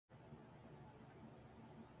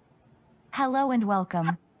Hello and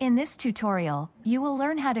welcome. In this tutorial, you will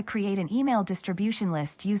learn how to create an email distribution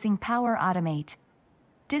list using Power Automate.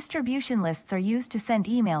 Distribution lists are used to send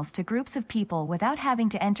emails to groups of people without having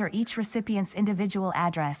to enter each recipient's individual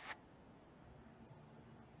address.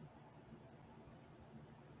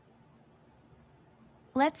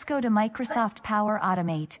 Let's go to Microsoft Power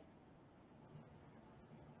Automate.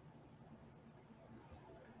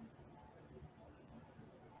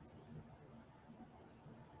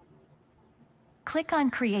 Click on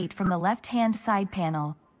Create from the left-hand side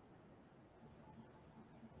panel.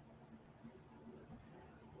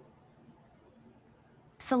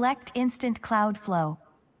 Select Instant Cloud Flow.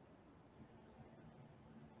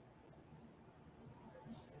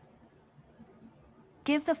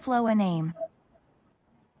 Give the flow a name.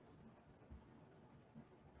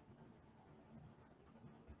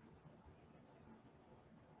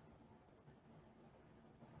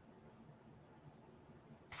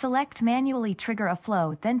 Select Manually Trigger a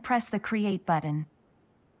Flow, then press the Create button.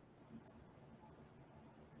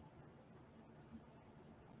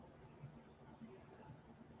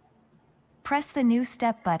 Press the New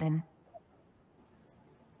Step button.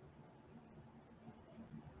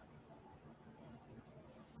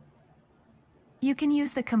 You can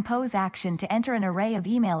use the Compose action to enter an array of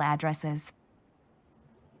email addresses.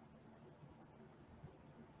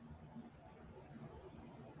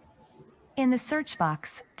 In the search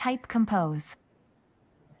box, type Compose.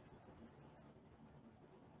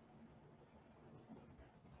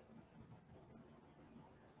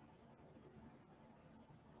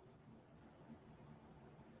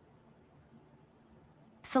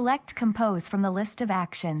 Select Compose from the list of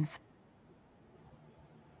actions.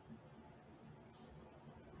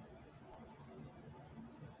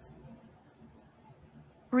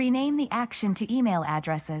 Rename the action to email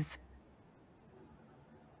addresses.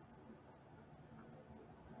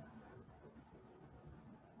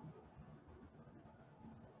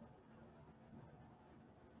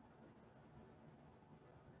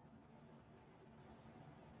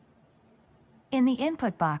 In the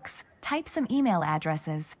input box, type some email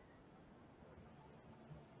addresses.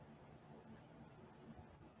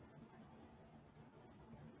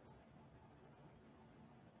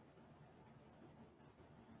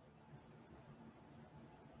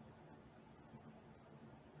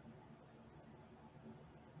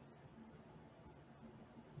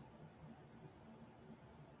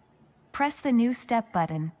 Press the New Step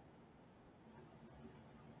button.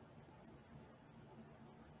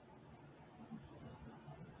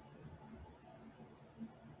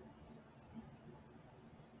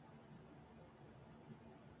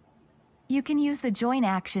 You can use the join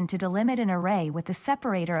action to delimit an array with the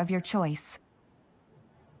separator of your choice.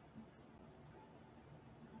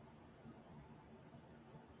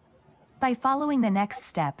 By following the next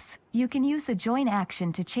steps, you can use the join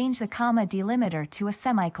action to change the comma delimiter to a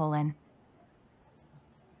semicolon.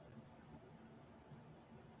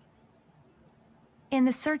 In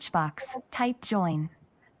the search box, type join.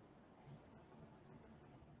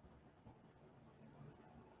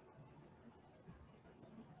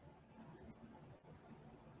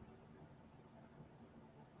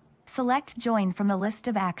 Select Join from the list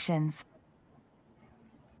of actions.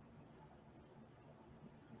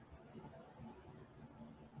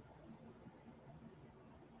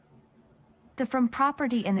 The From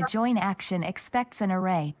property in the Join action expects an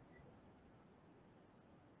array.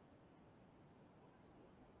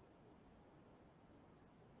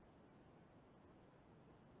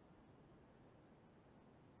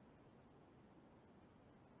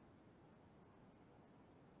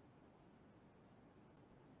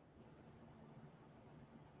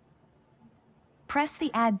 Press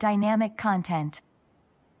the Add Dynamic Content.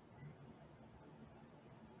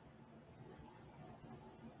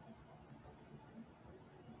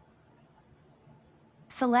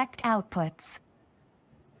 Select Outputs.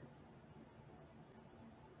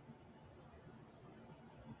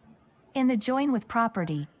 In the Join with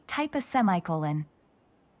property, type a semicolon.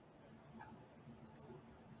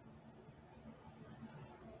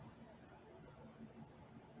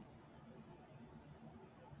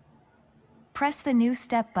 Press the New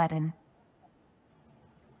Step button.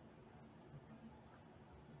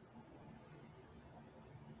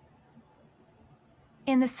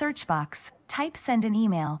 In the search box, type Send an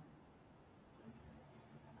email.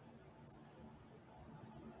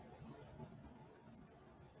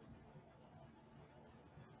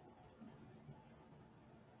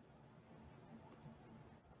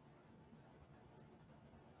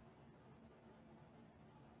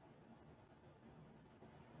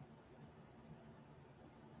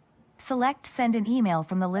 Select Send an email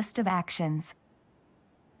from the list of actions.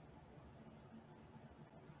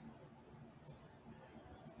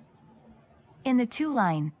 In the To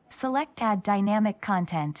line, select Add Dynamic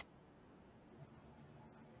Content.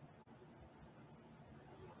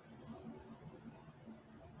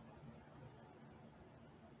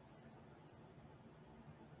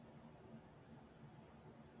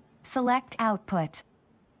 Select Output.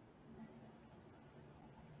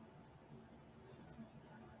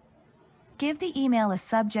 Give the email a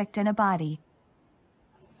subject and a body.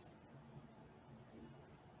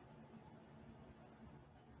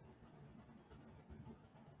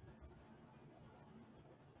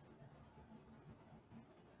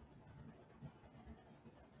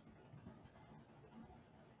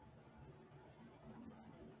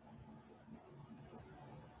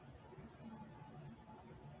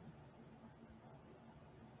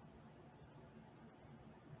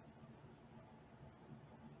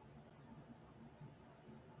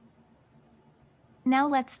 Now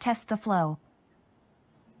let's test the flow.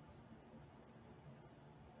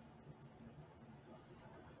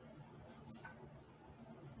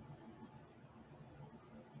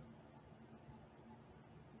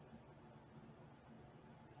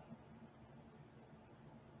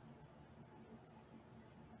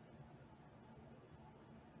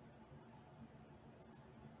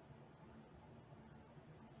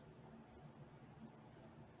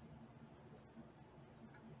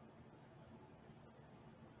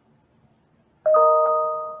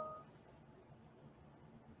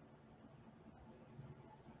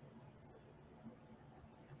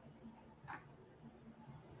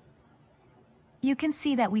 You can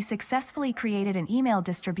see that we successfully created an email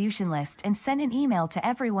distribution list and sent an email to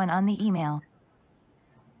everyone on the email.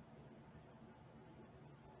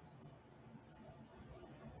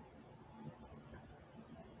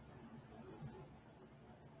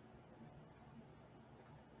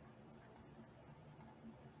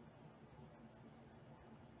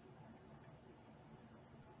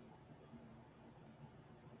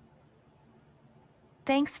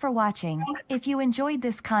 Thanks for watching. If you enjoyed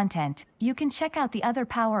this content, you can check out the other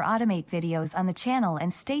Power Automate videos on the channel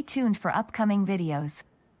and stay tuned for upcoming videos.